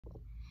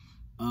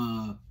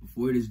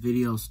Before this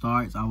video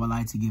starts, I would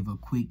like to give a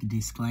quick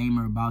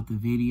disclaimer about the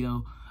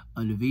video.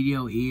 The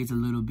video is a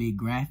little bit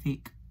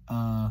graphic.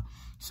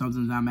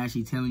 Something that I'm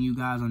actually telling you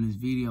guys on this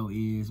video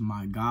is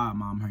my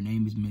godmom. Her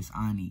name is Miss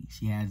Ani.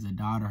 She has a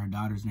daughter. Her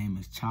daughter's name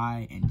is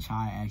Chai, and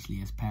Chai actually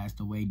has passed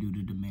away due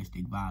to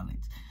domestic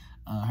violence.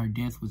 Her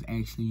death was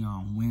actually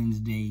on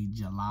Wednesday,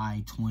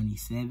 July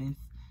 27th.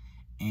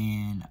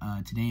 And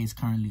today is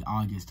currently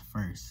August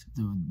 1st.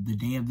 The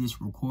day of this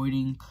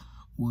recording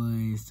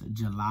was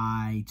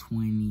July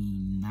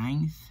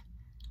 29th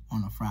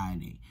on a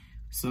Friday.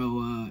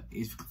 So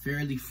it's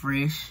fairly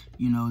fresh.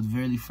 You know, it's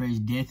very fresh.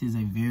 Death is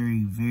a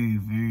very, very,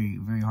 very,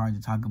 very hard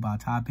to talk about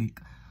topic.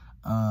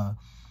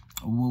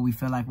 What we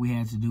felt like we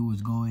had to do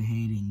was go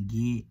ahead and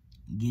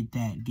get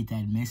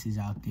that message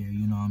out there,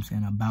 you know what I'm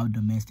saying, about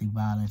domestic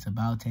violence,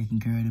 about taking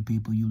care of the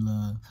people you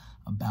love,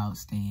 about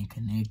staying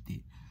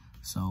connected.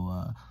 So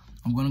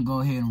I'm going to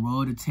go ahead and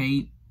roll the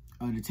tape.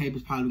 The tape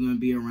is probably going to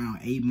be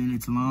around 8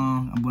 minutes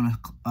long. I'm going to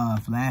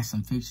flash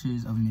some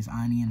pictures of Miss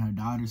Ani and her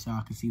daughter so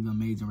I can see the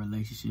amazing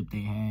relationship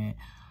they had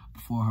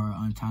before her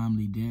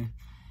untimely death.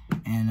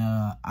 And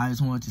I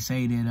just wanted to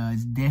say that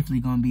it's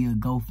definitely going to be a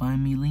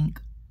GoFundMe link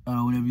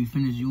whenever you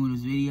finish viewing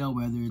this video,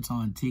 whether it's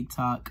on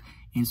TikTok,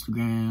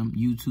 Instagram,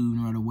 YouTube,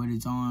 no matter what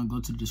it's on. Go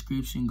to the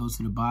description, go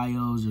to the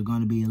bios. There's going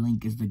to be a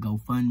link. It's the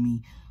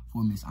GoFundMe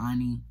for Miss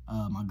Ani,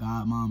 my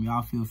godmom.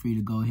 Y'all feel free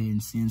to go ahead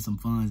and send some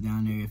funds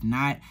down there. If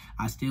not,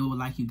 I still would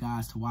like you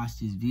guys to watch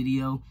this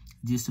video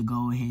just to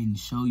go ahead and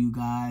show you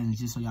guys, and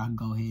just so y'all can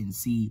go ahead and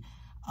see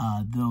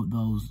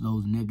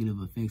those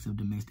negative effects of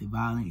domestic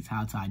violence,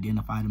 how to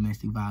identify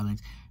domestic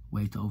violence,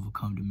 ways to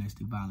overcome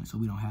domestic violence, so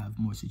we don't have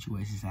more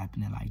situations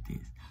happening like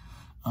this.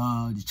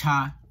 The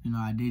Chai, you know,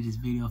 I did this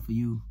video for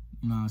you.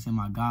 You know what I'm saying?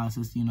 My God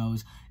sister, you know,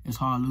 it's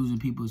hard losing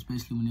people,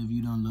 especially whenever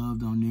you done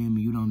loved on them and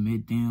you done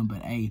met them.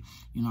 But, hey,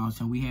 you know what I'm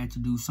saying? We had to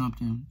do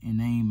something in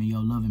name and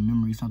your love and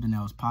memory, something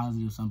that was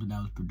positive, something that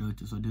was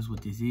productive. So this is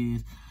what this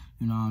is.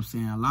 You know what I'm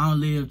saying?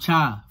 Long live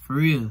Chai, for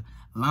real.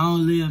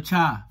 Long live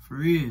Chai, for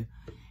real.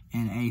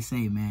 And, hey,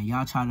 say, man,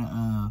 y'all try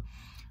to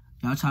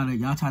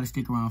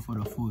stick around for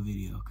the full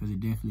video, because it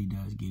definitely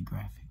does get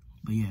graphic.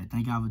 But, yeah,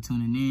 thank y'all for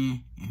tuning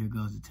in, and here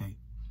goes the tape.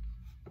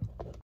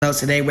 So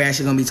today we're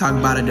actually going to be talking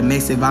about a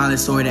domestic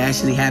violence story that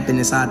actually happened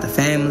inside the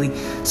family.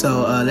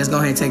 So let's go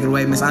ahead and take it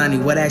away. Miss Ani,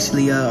 what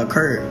actually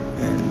occurred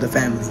in the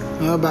family?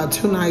 About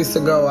 2 nights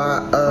ago,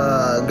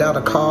 I got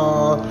a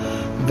call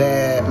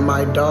that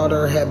my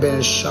daughter had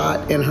been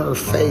shot in her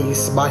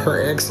face by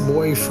her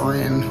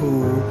ex-boyfriend,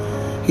 who,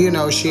 you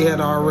know, she had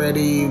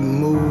already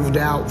moved 2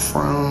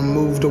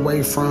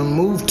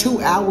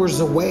 hours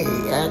away,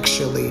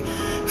 actually,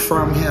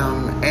 from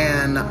him.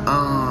 And,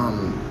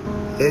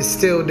 it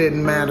still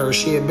didn't matter.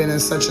 She had been in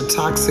such a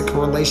toxic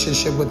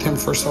relationship with him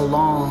for so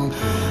long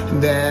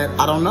that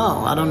I don't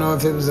know. I don't know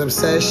if it was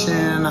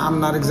obsession.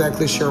 I'm not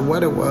exactly sure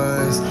what it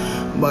was.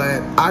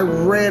 But I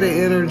read an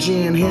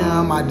energy in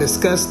him. I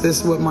discussed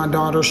this with my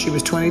daughter. She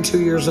was 22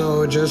 years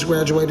old, just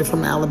graduated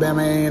from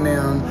Alabama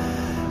A&M,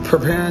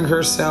 preparing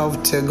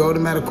herself to go to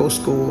medical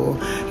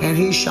school. And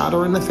he shot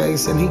her in the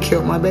face and he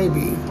killed my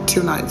baby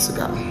 2 nights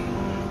ago.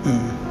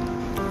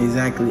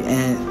 Exactly.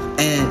 And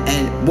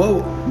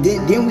whoa,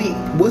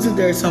 wasn't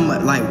there some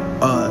like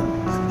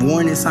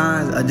warning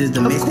signs of this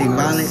domestic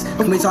violence?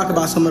 Can we talk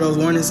about some of those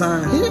warning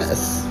signs?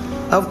 Yes.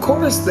 Of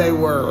course they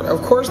were.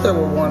 Of course there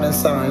were warning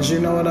signs. You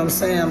know what I'm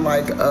saying?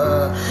 Like,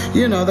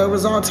 you know, there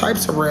was all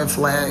types of red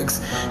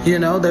flags. You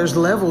know, there's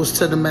levels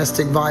to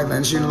domestic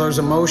violence. You know, there's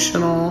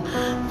emotional,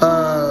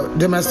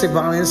 domestic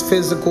violence,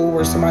 physical,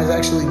 where somebody's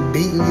actually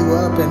beating you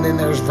up. And then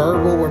there's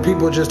verbal, where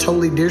people just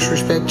totally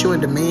disrespect you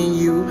and demean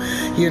you.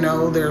 You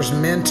know, there's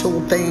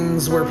mental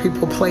things where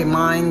people play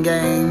mind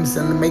games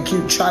and make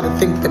you try to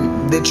think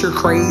that you're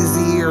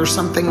crazy or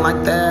something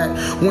like that,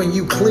 when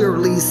you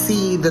clearly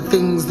see the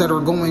things that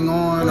are going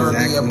on. Or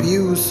the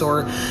abuse,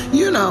 or,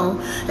 you know,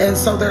 and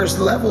so there's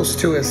levels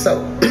to it.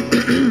 So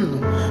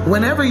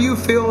whenever you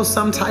feel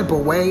some type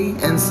of way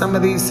in some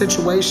of these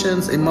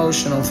situations,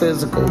 emotional,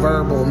 physical,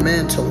 verbal,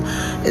 mental,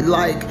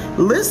 like,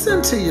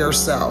 listen to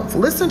yourself,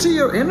 listen to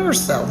your inner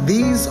self.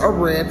 These are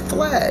red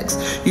flags.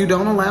 You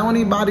don't allow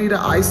anybody to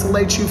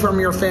isolate you from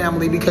your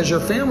family, because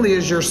your family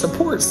is your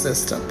support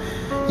system.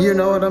 You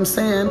know what I'm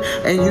saying?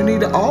 And you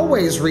need to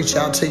always reach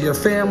out to your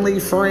family,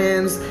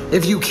 friends.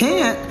 If you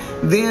can't,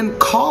 then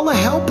call a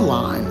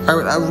helpline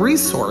or a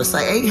resource,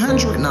 an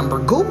 800 number,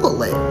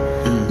 Google it,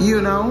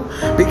 you know,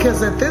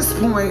 because at this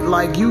point,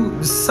 like,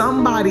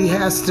 somebody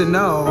has to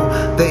know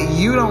that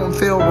you don't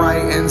feel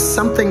right and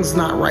something's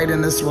not right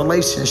in this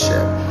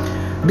relationship,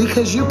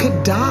 because you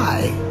could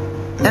die.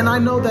 And I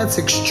know that's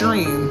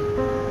extreme,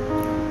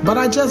 but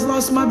I just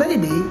lost my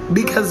baby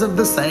because of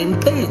the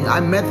same thing. I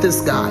met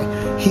this guy.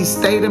 He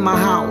stayed in my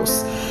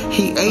house.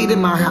 He ate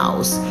in my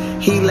house.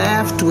 He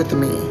laughed with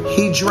me.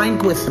 He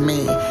drank with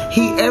me.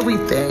 He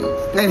everything.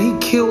 And he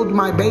killed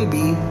my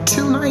baby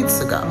 2 nights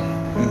ago.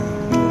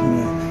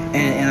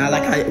 And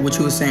like like what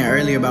you were saying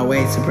earlier about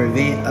ways to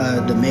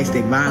prevent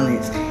domestic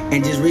violence,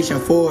 and just reaching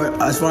forward,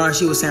 as far as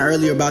she was saying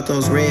earlier about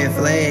those red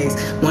flags,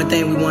 one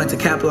thing we wanted to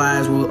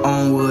capitalize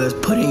on was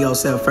putting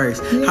yourself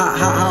first.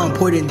 How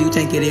important do you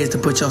think it is to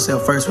put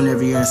yourself first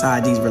whenever you're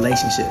inside these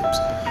relationships?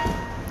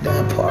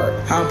 That part.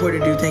 How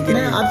important do you think it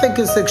is? I think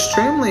it's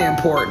extremely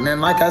important. And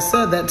like I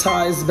said, that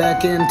ties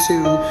back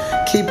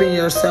into keeping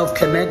yourself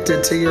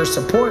connected to your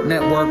support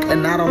network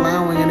and not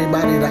allowing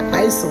anybody to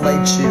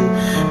isolate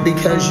you,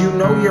 because you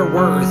know your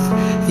worth.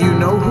 You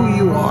know who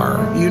you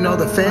are. You know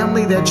the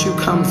family that you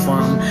come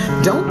from.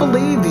 Don't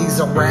believe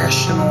these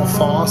irrational,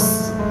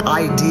 false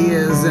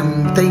ideas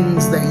and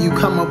things that you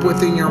come up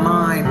with in your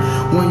mind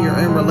when you're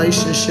in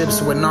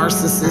relationships with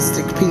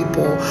narcissistic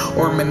people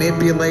or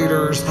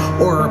manipulators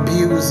or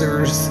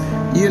abusers.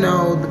 You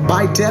know,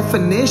 by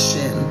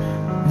definition,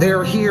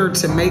 they're here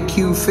to make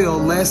you feel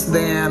less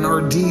than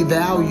or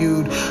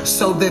devalued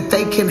so that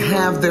they can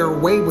have their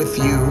way with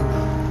you,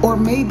 or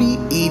maybe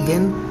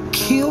even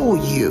kill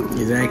you.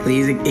 Exactly.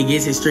 It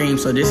gets extreme.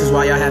 So this is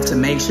why y'all have to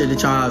make sure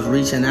that y'all is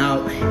reaching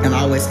out and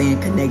always staying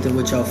connected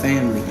with your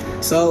family.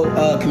 So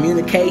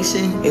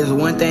communication is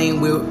one thing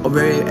we're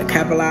very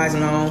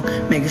capitalizing on,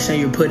 making sure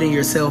you're putting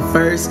yourself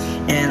first,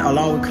 and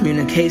along with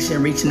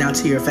communication, reaching out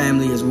to your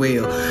family as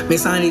well.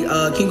 Miss Ani,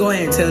 can you go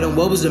ahead and tell them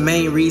what was the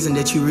main reason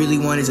that you really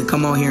wanted to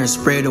come on here and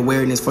spread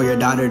awareness for your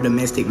daughter's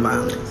domestic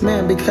violence?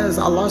 Man, because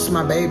I lost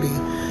my baby.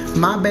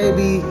 My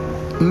baby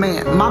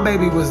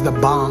was the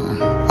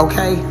bomb,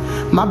 okay?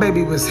 My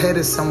baby was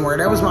headed somewhere.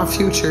 That was my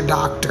future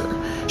doctor.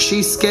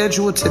 She's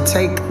scheduled to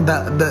take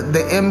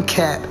the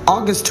MCAT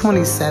August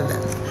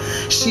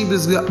 27th. She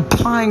was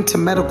applying to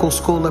medical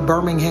school at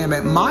Birmingham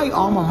at my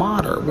alma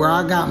mater, where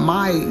I got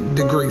my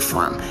degree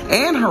from,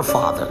 and her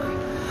father.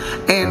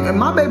 And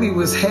my baby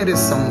was headed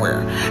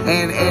somewhere,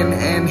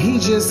 and he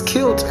just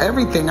killed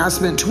everything. I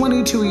spent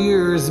 22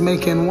 years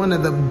making one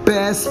of the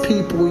best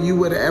people you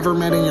would have ever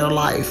met in your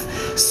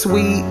life.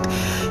 Sweet,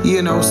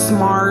 you know,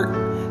 smart,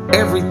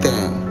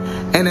 everything.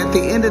 And at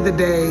the end of the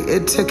day,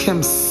 it took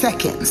him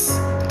seconds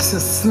to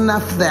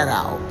snuff that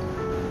out.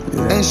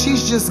 Yeah. And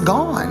she's just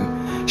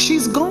gone.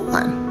 She's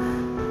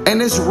gone.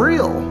 And it's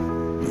real.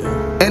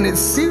 And it's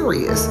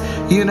serious.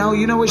 You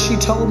know what she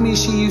told me?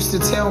 She used to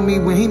tell me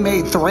when he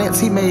made threats,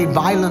 he made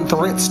violent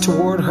threats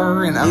toward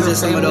her and other. These are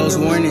some of those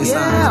warning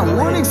signs. Yeah,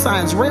 warning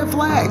signs, red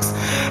flags.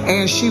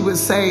 And she would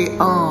say,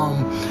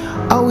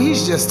 oh,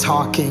 he's just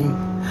talking.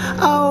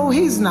 Oh,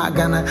 he's not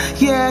gonna.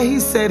 Yeah, he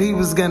said he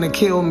was gonna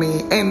kill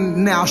me,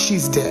 and now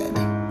she's dead.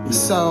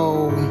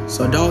 So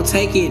don't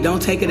take it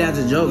as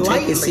a joke.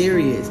 Lightly. Take it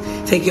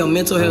serious. Take your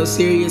mental health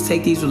serious.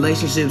 Take these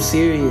relationships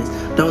serious.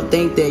 Don't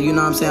think that, you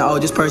know what I'm saying, oh,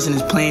 this person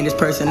is playing this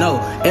person. No.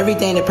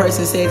 Everything the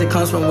person says, it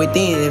comes from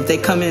within. If they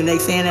come in and they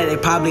saying that, they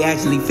probably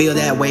actually feel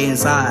that way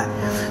inside.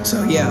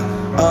 So yeah.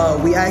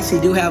 We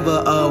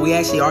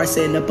actually are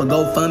setting up a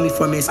GoFundMe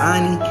for Miss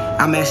Ani.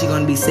 I'm actually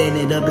going to be setting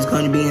it up. It's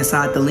going to be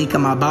inside the link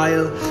in my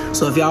bio.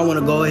 So if y'all want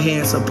to go ahead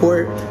and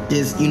support,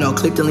 just,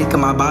 click the link in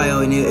my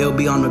bio and it'll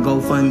be on the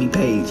GoFundMe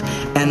page.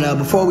 And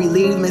before we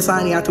leave, Miss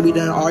Ani, after we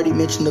done already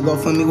mentioned the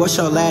GoFundMe, what's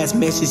your last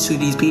message to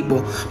these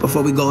people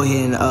before we go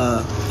ahead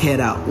and head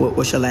out?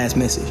 What's your last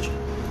message?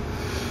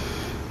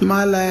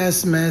 My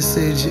last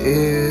message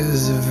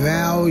is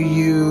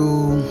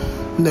value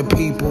the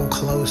people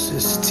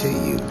closest to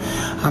you.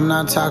 I'm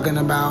not talking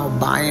about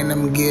buying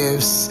them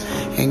gifts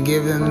and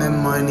giving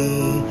them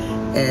money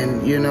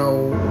and,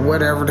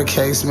 whatever the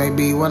case may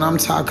be. What I'm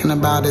talking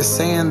about is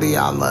saying the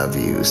I love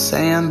you,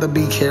 saying the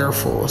be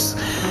carefuls,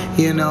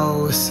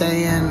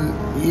 saying,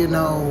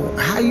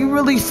 how you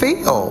really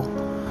feel,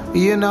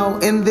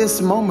 in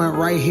this moment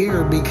right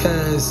here,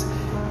 because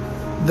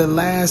the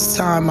last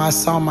time I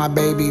saw my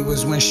baby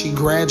was when she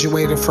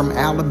graduated from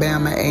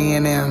Alabama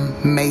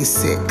A&M May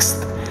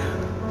 6th.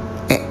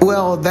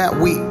 Well, that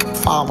week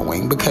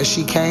following, because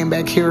she came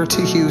back here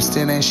to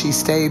Houston and she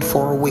stayed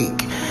for a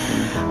week.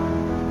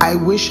 I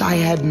wish I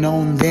had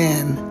known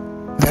then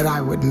that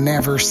I would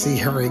never see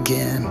her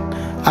again.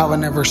 I would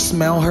never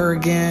smell her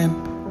again.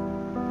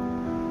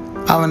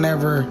 I would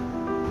never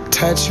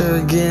touch her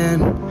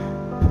again.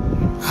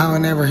 I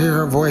would never hear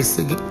her voice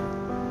again.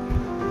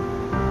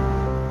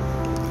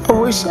 I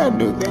wish I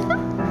knew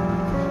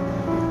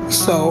that.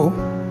 So,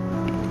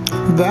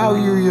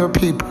 value your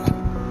people.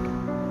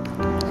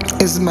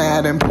 It's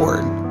mad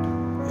important.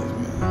 Yes,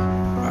 man.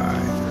 All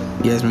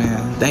right. Yes,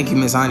 man. Thank you,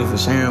 Miss Ani, for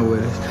sharing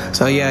with us.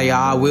 So, yeah, y'all,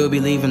 I will be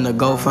leaving the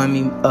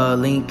GoFundMe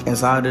link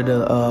inside of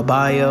the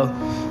bio.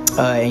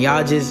 And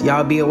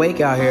y'all be awake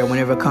out here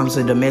whenever it comes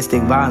to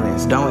domestic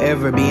violence. Don't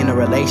ever be in a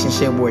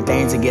relationship where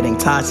things are getting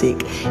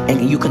toxic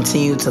and you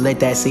continue to let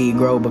that seed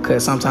grow,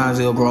 because sometimes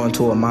it'll grow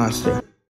into a monster.